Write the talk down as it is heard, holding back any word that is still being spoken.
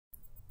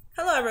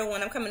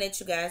everyone, I'm coming at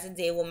you guys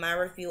today with my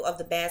review of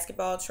the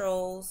Basketball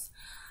Trolls.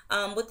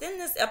 Within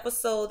this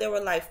episode, there were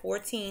like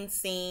 14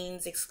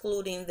 scenes,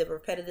 excluding the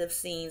repetitive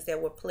scenes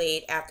that were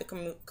played after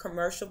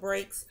commercial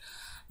breaks.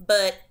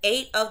 But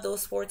 8 of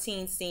those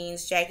 14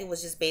 scenes, Jackie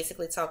was just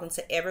basically talking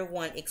to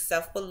everyone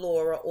except for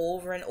Laura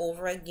over and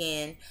over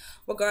again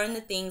regarding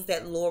the things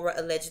that Laura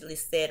allegedly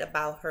said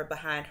about her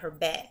behind her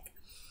back.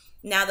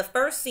 Now, the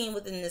first scene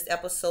within this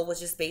episode was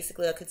just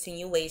basically a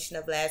continuation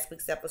of last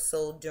week's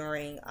episode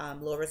during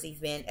Laura's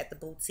event at the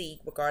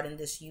boutique regarding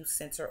this youth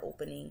center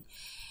opening.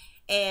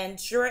 And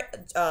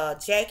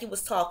Jackie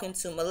was talking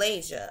to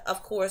Malaysia,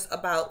 of course,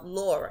 about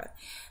Laura.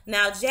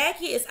 Now,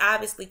 Jackie is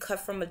obviously cut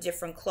from a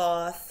different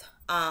cloth.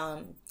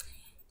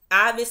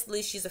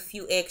 Obviously, she's a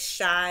few eggs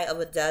shy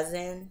of a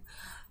dozen.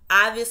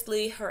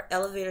 Obviously, her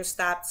elevator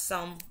stopped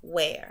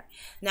somewhere.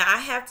 Now, I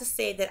have to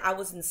say that I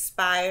was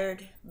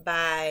inspired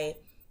by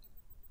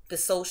the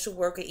social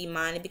worker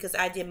Imani because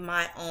I did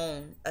my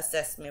own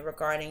assessment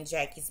regarding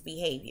Jackie's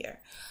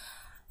behavior.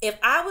 If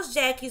I was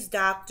Jackie's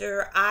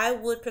doctor, I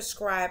would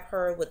prescribe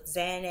her with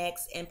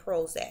Xanax and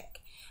Prozac.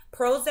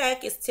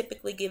 Prozac is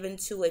typically given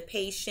to a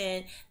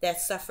patient that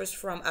suffers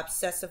from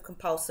obsessive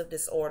compulsive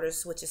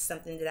disorders, which is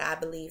something that I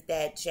believe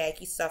that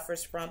Jackie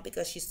suffers from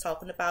because she's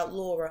talking about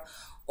Laura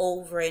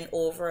over and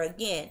over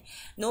again.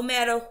 No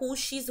matter who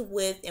she's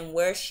with and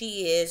where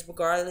she is,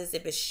 regardless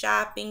if it's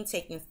shopping,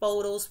 taking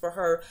photos for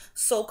her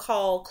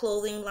so-called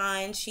clothing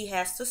line, she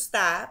has to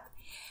stop.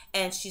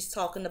 And she's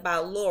talking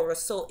about Laura.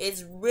 So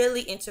it's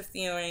really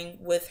interfering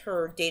with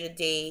her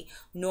day-to-day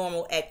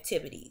normal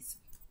activities.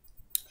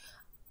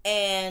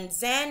 And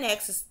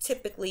Xanax is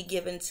typically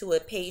given to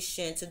a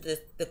patient to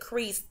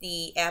decrease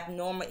the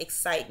abnormal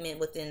excitement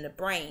within the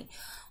brain,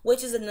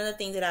 which is another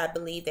thing that I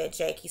believe that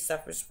Jackie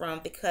suffers from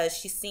because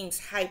she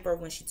seems hyper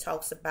when she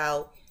talks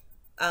about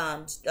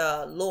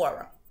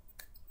Laura.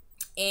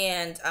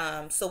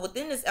 And so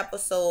within this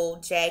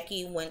episode,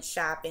 Jackie went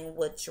shopping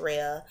with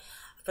Drea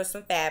for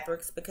some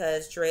fabrics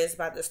because Drea is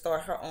about to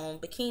start her own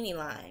bikini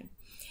line.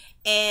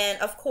 And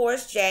of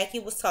course, Jackie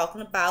was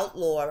talking about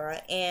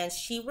Laura, and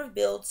she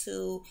revealed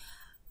to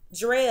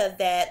Drea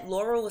that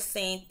Laura was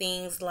saying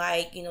things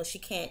like, she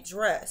can't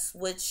dress,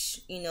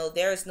 which,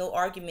 there is no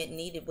argument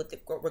needed with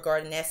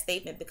regarding that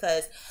statement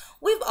because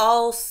we've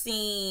all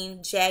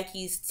seen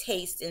Jackie's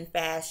taste in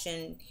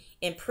fashion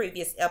in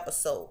previous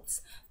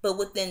episodes. But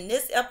within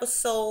this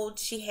episode,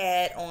 she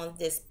had on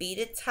this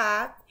beaded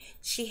top.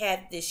 She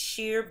had this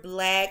sheer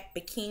black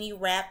bikini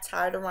wrap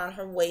tied around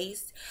her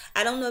waist.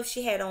 I don't know if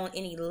she had on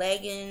any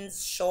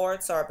leggings,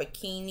 shorts, or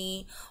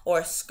bikini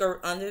or a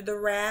skirt under the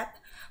wrap.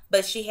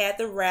 But she had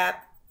the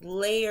wrap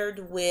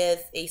layered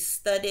with a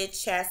studded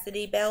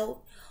chastity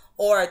belt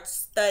or a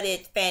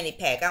studded fanny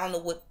pack. I don't know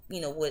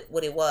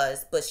what it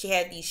was, but she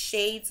had these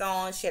shades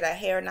on. She had her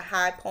hair in a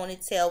high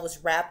ponytail,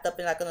 was wrapped up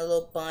in like a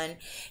little bun.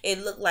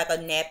 It looked like a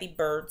nappy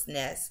bird's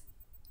nest.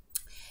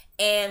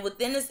 And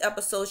within this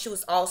episode, she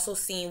was also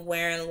seen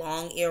wearing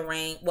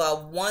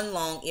one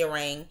long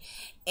earring.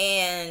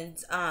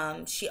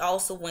 And she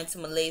also went to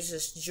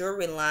Malaysia's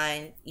jewelry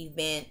line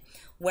event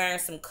wearing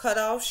some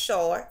cutoff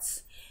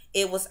shorts.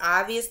 It was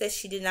obvious that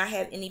she did not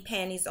have any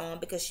panties on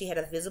because she had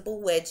a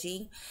visible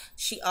wedgie.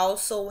 She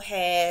also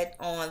had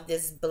on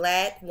this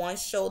black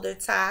one-shoulder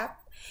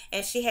top,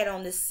 and she had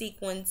on this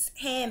sequins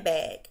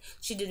handbag.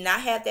 She did not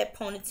have that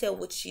ponytail,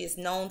 which she is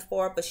known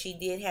for, but she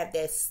did have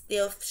that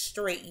stiff,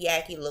 straight,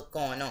 yucky look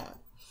going on.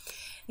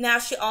 Now,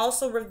 she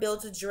also revealed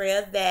to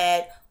Drea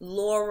that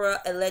Laura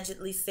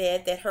allegedly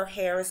said that her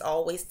hair is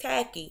always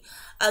tacky.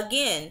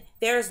 Again,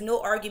 there is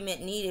no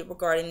argument needed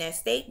regarding that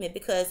statement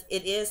because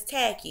it is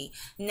tacky.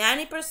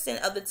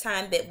 90% of the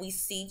time that we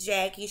see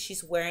Jackie,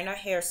 she's wearing her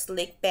hair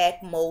slicked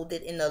back,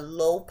 molded in a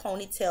low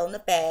ponytail in the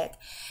back.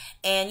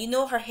 And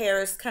her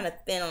hair is kind of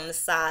thin on the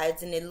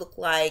sides and it looked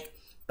like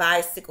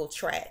bicycle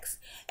tracks.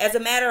 As a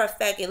matter of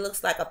fact, it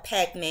looks like a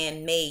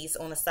Pac-Man maze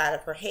on the side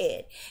of her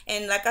head.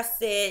 And like I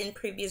said in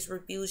previous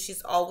reviews,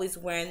 she's always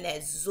wearing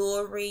that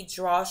jewelry,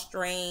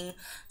 drawstring,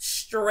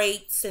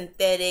 straight,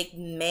 synthetic,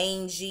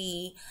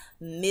 mangy,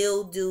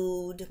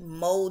 mildewed,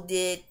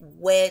 molded,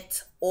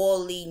 wet,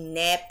 oily,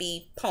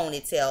 nappy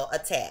ponytail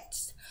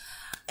attached.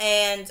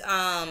 And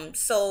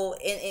so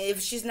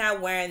if she's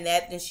not wearing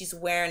that, then she's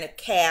wearing a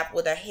cap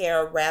with her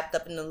hair wrapped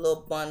up in a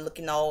little bun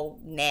looking all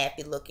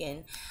nappy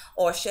looking.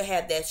 Or she'll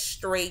have that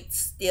straight,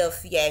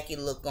 stiff, yucky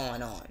look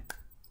going on.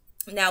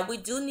 Now, we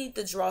do need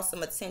to draw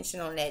some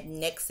attention on that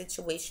neck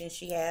situation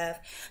she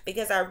have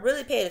because I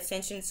really paid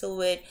attention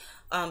to it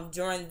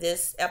during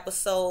this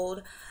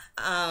episode.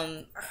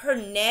 Her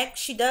neck,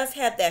 she does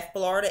have that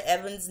Florida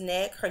Evans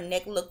neck. Her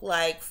neck looked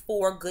like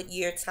 4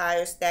 Goodyear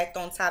tires stacked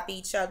on top of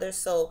each other.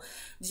 So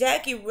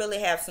Jackie really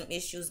have some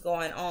issues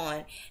going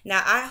on.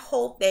 Now, I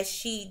hope that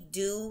she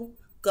do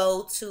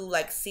go to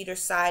like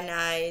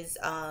Cedars-Sinai's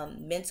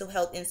mental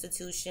health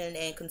institution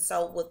and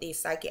consult with a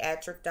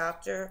psychiatric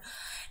doctor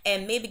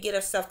and maybe get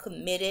herself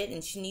committed,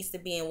 and she needs to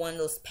be in one of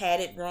those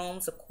padded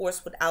rooms, of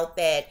course, without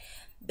that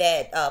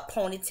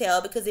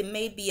ponytail, because it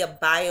may be a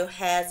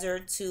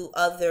biohazard to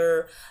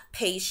other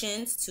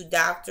patients, to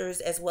doctors,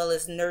 as well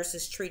as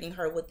nurses treating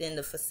her within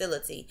the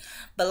facility.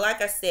 But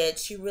like I said,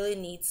 she really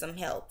needs some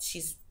help.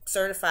 She's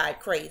certified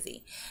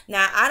crazy.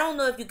 Now, I don't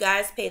know if you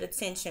guys paid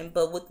attention,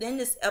 but within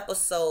this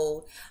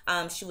episode,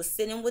 she was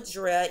sitting with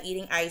Drea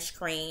eating ice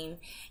cream,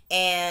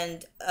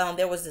 and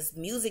there was this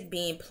music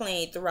being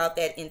played throughout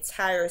that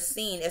entire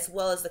scene, as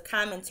well as the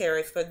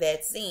commentary for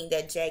that scene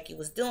that Jackie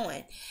was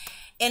doing.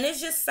 And it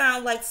just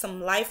sounded like some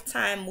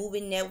Lifetime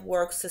Movie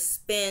Network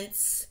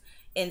suspense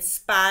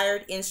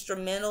inspired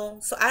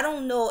instrumental. So I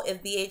don't know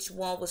if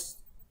VH1 was,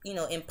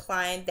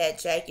 implying that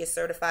Jackie is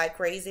certified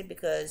crazy,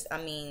 because, I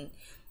mean,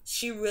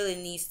 she really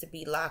needs to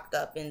be locked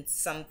up in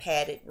some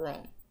padded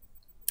room.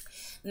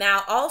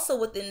 Now, also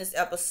within this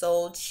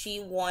episode,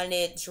 she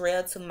wanted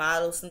Drea to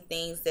model some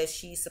things that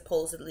she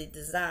supposedly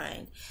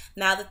designed.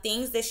 Now, the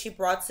things that she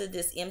brought to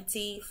this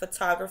empty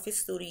photography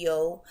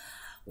studio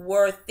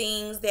were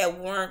things that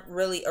weren't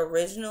really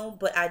original,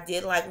 but I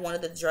did like one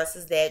of the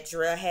dresses that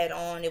Drea had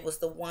on. It was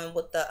the one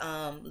with the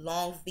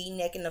long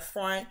V-neck in the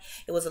front.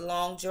 It was a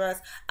long dress.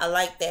 I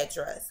like that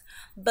dress.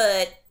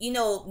 But,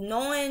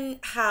 knowing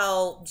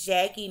how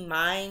Jackie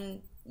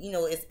mind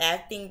is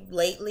acting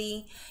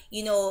lately,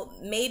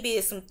 maybe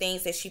it's some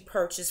things that she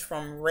purchased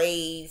from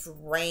Rave,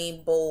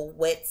 Rainbow,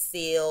 Wet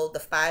Seal, the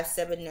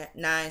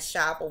 579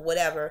 shop, or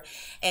whatever,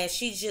 and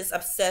she's just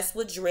obsessed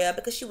with Drea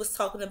because she was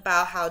talking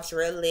about how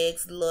Drea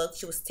legs look.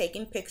 She was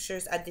taking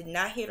pictures. I did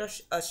not hear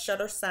a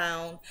shutter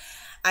sound.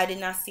 I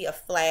did not see a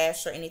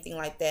flash or anything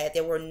like that.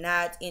 There were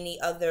not any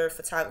other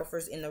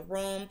photographers in the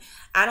room.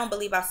 I don't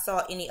believe I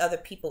saw any other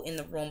people in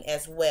the room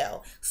as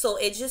well. So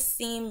it just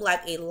seemed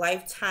like a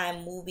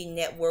Lifetime Movie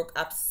Network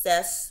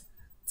obsessed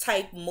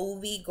type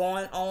movie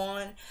going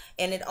on.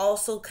 And it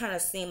also kind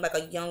of seemed like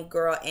a young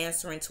girl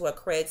answering to a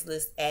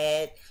Craigslist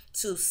ad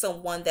to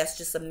someone that's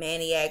just a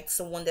maniac,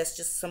 someone that's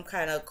just some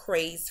kind of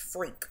crazed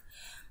freak.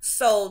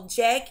 So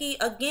Jackie,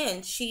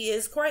 again, she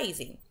is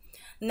crazy.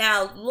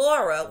 Now,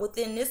 Laura,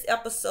 within this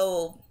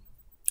episode,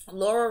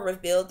 Laura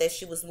revealed that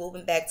she was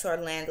moving back to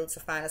Orlando to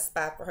find a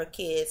spot for her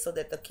kids so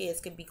that the kids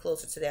could be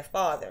closer to their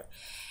father.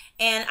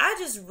 And I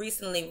just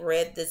recently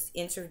read this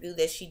interview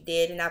that she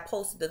did, and I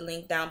posted the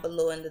link down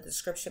below in the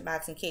description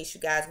box in case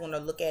you guys want to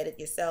look at it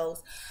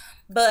yourselves.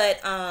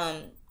 But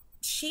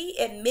she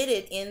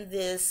admitted in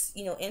this,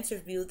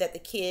 interview that the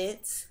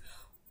kids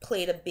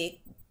played a big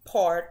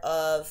part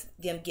of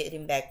them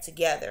getting back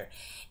together.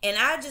 And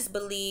I just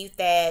believe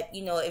that,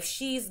 if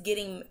she's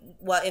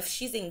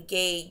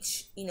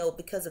engaged,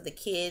 because of the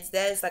kids,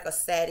 that is like a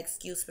sad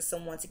excuse for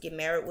someone to get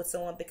married with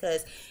someone,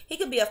 because he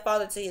could be a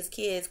father to his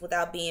kids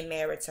without being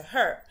married to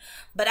her.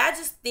 But I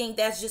just think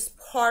that's just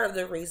part of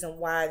the reason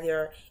why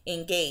they're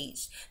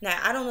engaged. Now,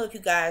 I don't know if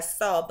you guys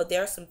saw, but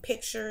there are some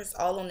pictures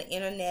all on the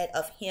internet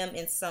of him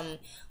in some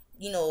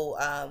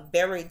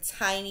very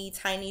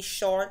tiny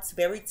shorts,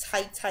 very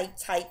tight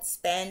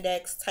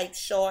spandex type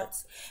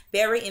shorts.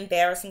 Very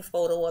embarrassing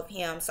photo of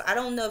him. So I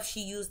don't know if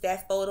she used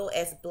that photo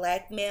as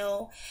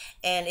blackmail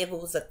and if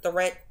it was a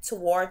threat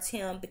towards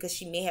him, because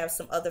she may have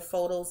some other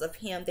photos of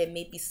him that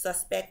may be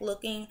suspect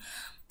looking.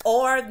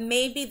 Or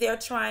maybe they're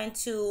trying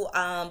to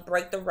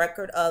break the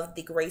record of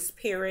the grace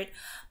period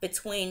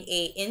between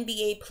a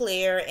NBA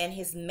player and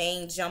his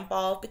main jump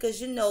off, because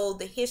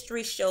the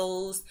history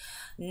shows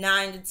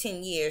 9 to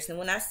 10 years. And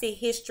when I say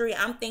history,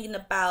 I'm thinking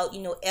about,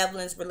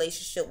 Evelyn's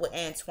relationship with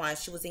Antoine.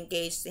 She was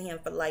engaged to him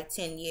for like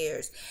 10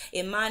 years.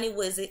 Imani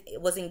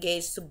was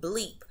engaged to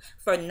Bleep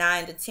for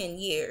 9 to 10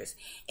 years.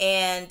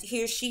 And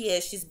here she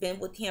is. She's been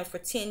with him for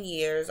 10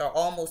 years or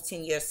almost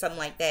 10 years, something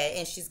like that.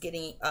 And she's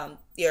getting,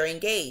 they're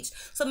engaged.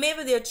 So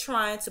maybe they're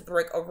trying to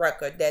break a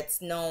record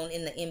that's known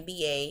in the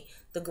NBA,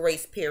 the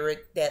grace period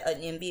that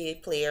an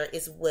NBA player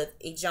is with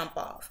a jump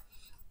off.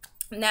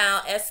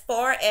 Now, as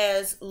far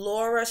as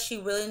Laura, she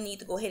really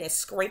needs to go ahead and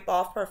scrape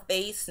off her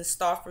face and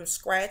start from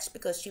scratch,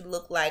 because she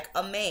looked like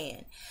a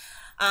man.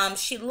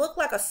 She looked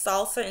like a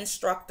salsa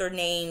instructor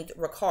named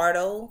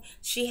Ricardo.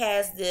 She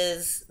has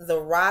The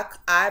Rock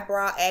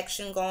eyebrow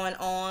action going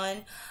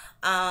on.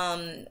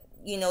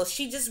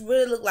 She just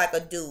really looked like a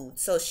dude.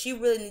 So she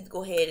really needs to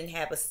go ahead and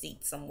have a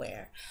seat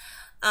somewhere.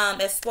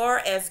 As far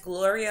as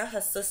Gloria,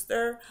 her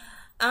sister,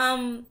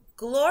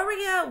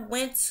 Gloria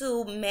went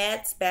to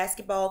Matt's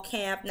basketball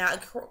camp. Now,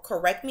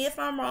 correct me if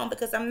I'm wrong,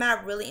 because I'm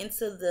not really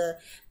into the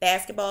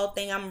basketball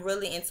thing. I'm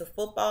really into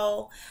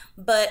football.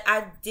 But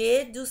I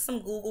did do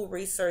some Google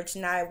research,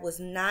 and I was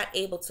not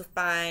able to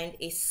find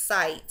a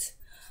site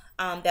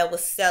that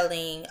was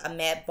selling a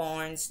Matt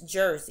Barnes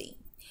jersey.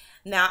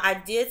 Now, I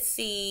did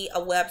see a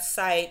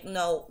website.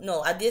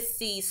 I did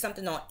see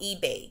something on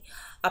eBay.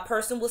 A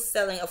person was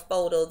selling a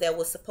photo that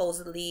was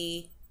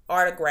supposedly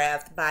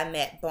autographed by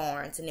Matt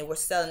Barnes, and they were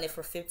selling it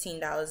for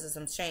 $15 and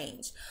some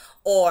change,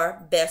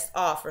 or best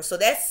offer. So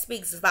that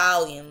speaks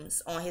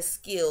volumes on his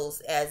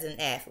skills as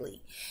an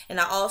athlete. And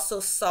I also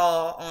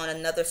saw on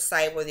another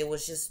site where they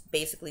was just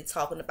basically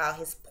talking about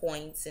his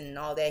points and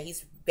all that.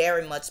 He's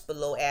very much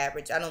below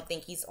average. I don't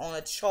think he's on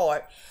a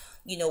chart,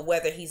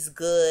 whether he's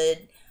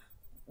good,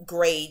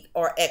 grade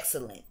or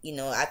excellent.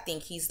 I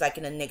think he's like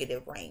in a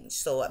negative range.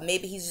 So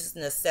maybe he's just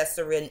an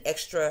accessory, an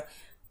extra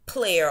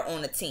player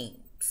on the team.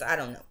 So I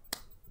don't know.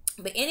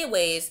 But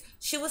anyways,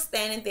 she was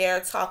standing there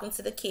talking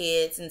to the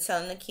kids and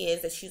telling the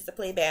kids that she used to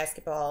play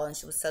basketball, and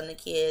she was telling the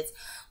kids,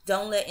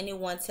 don't let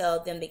anyone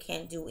tell them they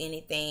can't do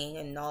anything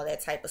and all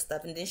that type of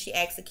stuff. And then she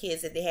asked the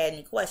kids if they had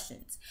any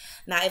questions.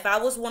 Now, if I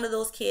was one of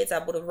those kids, I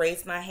would have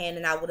raised my hand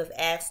and I would have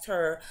asked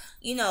her,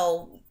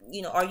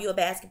 are you a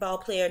basketball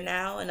player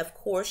now? And of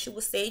course she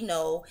would say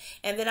no.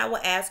 And then I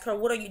would ask her,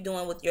 what are you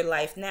doing with your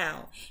life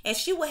now? And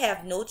she would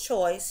have no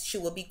choice. She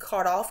would be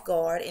caught off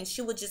guard, and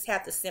she would just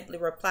have to simply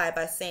reply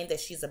by saying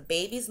that she's a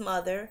baby's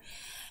mother,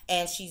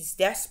 and she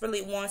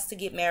desperately wants to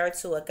get married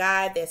to a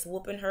guy that's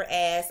whooping her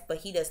ass, but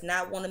he does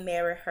not want to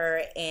marry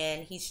her,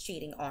 and he's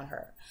cheating on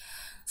her.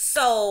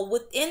 So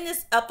within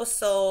this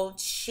episode,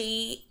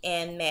 she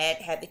and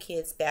Matt had the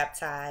kids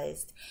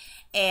baptized.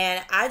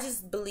 And I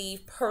just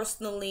believe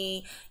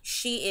personally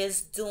she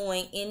is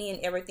doing any and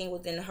everything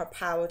within her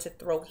power to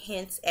throw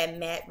hints at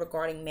Matt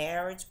regarding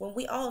marriage, when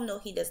we all know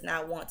he does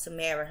not want to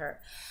marry her.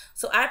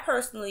 So I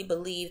personally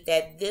believe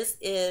that this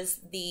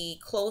is the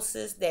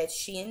closest that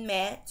she and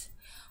Matt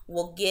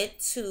will get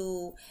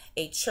to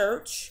a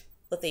church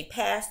with a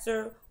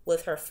pastor,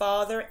 with her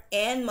father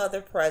and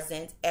mother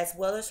present, as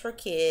well as her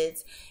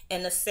kids,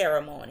 in a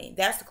ceremony.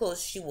 That's the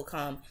closest she will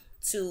come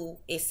to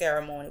a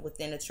ceremony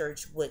within the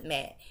church with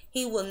Matt.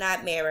 He will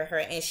not marry her,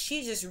 and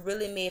she just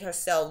really made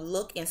herself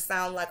look and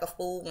sound like a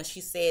fool when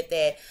she said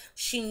that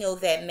she knew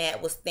that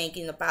Matt was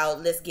thinking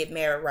about, let's get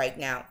married right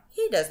now.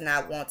 He does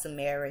not want to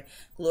marry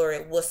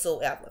Gloria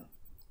whatsoever.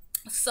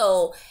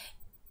 So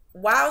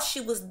while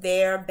she was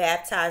there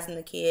baptizing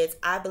the kids,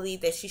 I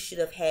believe that she should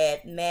have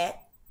had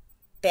Matt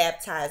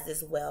baptized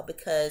as well,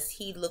 because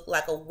he looked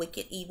like a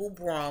wicked, evil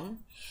brum.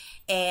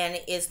 And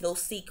it's no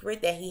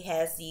secret that he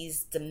has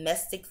these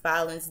domestic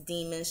violence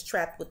demons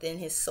trapped within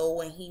his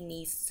soul, and he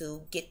needs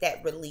to get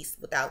that released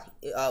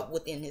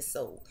within his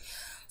soul.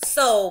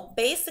 So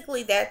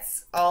basically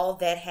that's all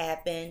that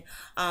happened.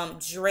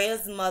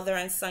 Drea's mother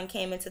and son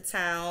came into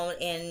town,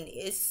 and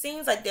it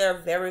seems like they're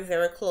very,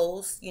 very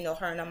close,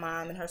 her and her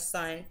mom and her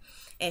son.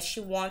 And she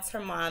wants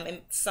her mom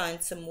and son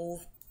to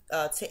move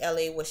to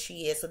LA where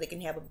she is, so they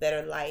can have a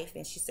better life.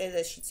 And she says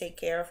that she take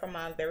care of her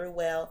mom very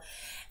well.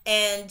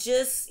 And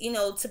just,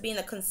 to be in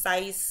a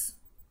concise,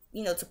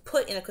 to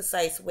put in a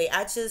concise way,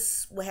 I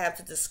just would have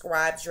to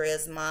describe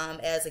Drea's mom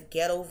as a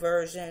ghetto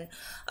version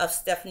of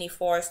Stephanie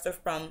Forrester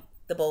from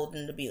The Bold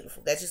and the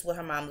Beautiful. That's just what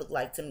her mom looked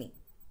like to me.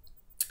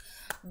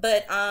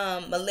 But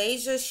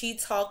Malaysia, she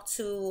talked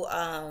to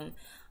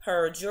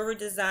her jewelry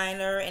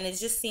designer, and it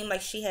just seemed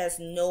like she has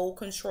no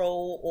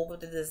control over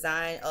the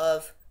design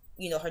of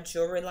her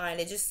jewelry line.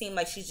 It just seemed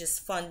like she's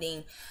just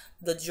funding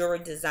the jewelry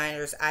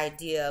designer's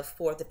idea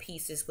for the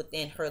pieces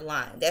within her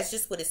line. That's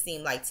just what it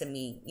seemed like to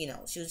me.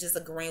 She was just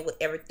agreeing with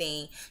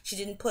everything. She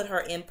didn't put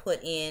her input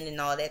in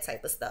and all that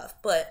type of stuff.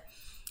 But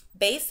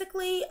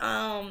basically,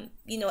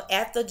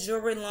 at the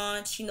jewelry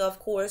launch, of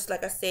course,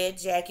 like I said,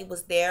 Jackie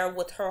was there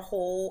with her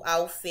whole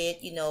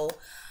outfit,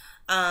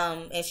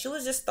 and she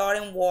was just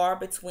starting war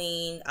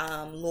between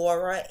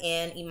Laura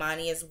and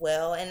Imani as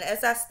well. And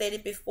as I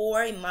stated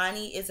before,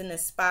 Imani is an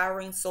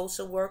inspiring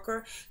social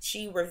worker.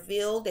 She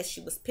revealed that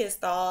she was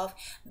pissed off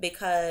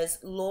because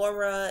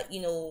Laura,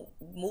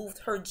 moved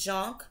her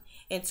junk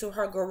into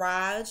her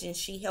garage, and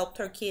she helped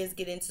her kids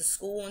get into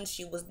school, and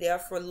she was there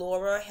for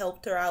Laura,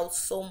 helped her out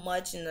so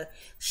much in the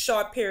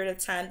short period of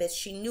time that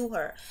she knew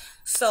her.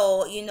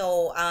 So,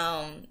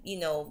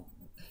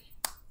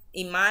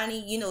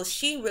 Imani,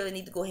 she really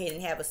need to go ahead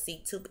and have a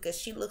seat too, because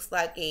she looks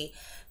like a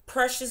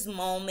Precious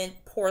Moment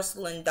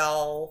porcelain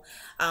doll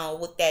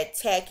with that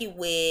tacky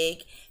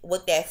wig,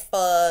 with that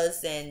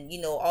fuzz, and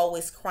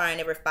always crying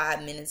every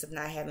 5 minutes of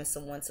not having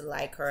someone to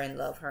like her and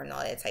love her and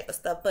all that type of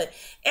stuff. But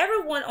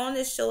everyone on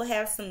this show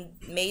have some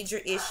major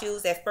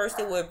issues. At first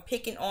they were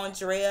picking on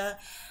Drea,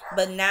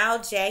 but now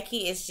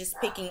Jackie is just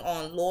picking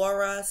on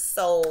Laura.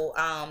 So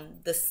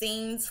the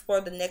scenes for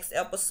the next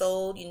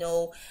episode,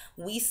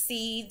 we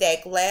see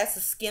that glass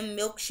of skim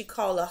milk she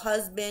called her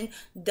husband,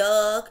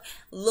 Doug,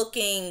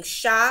 looking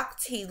shocked.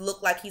 He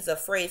looked like he's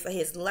afraid for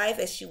his life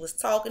as she was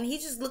talking.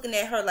 He's just looking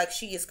at her like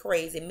she is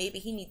crazy. Maybe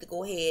he need to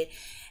go ahead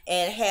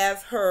and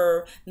have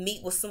her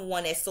meet with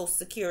someone at Social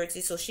Security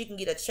so she can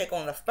get a check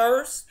on the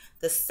 1st,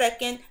 the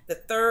 2nd, the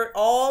 3rd,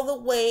 all the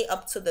way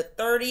up to the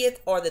 30th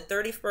or the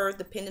 31st,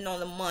 depending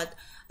on the month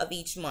of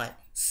each month.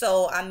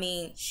 So,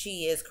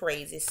 she is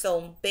crazy.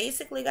 So,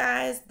 basically,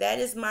 guys, that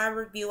is my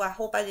review. I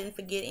hope I didn't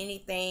forget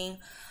anything.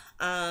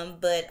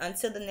 But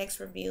until the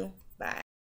next review, bye.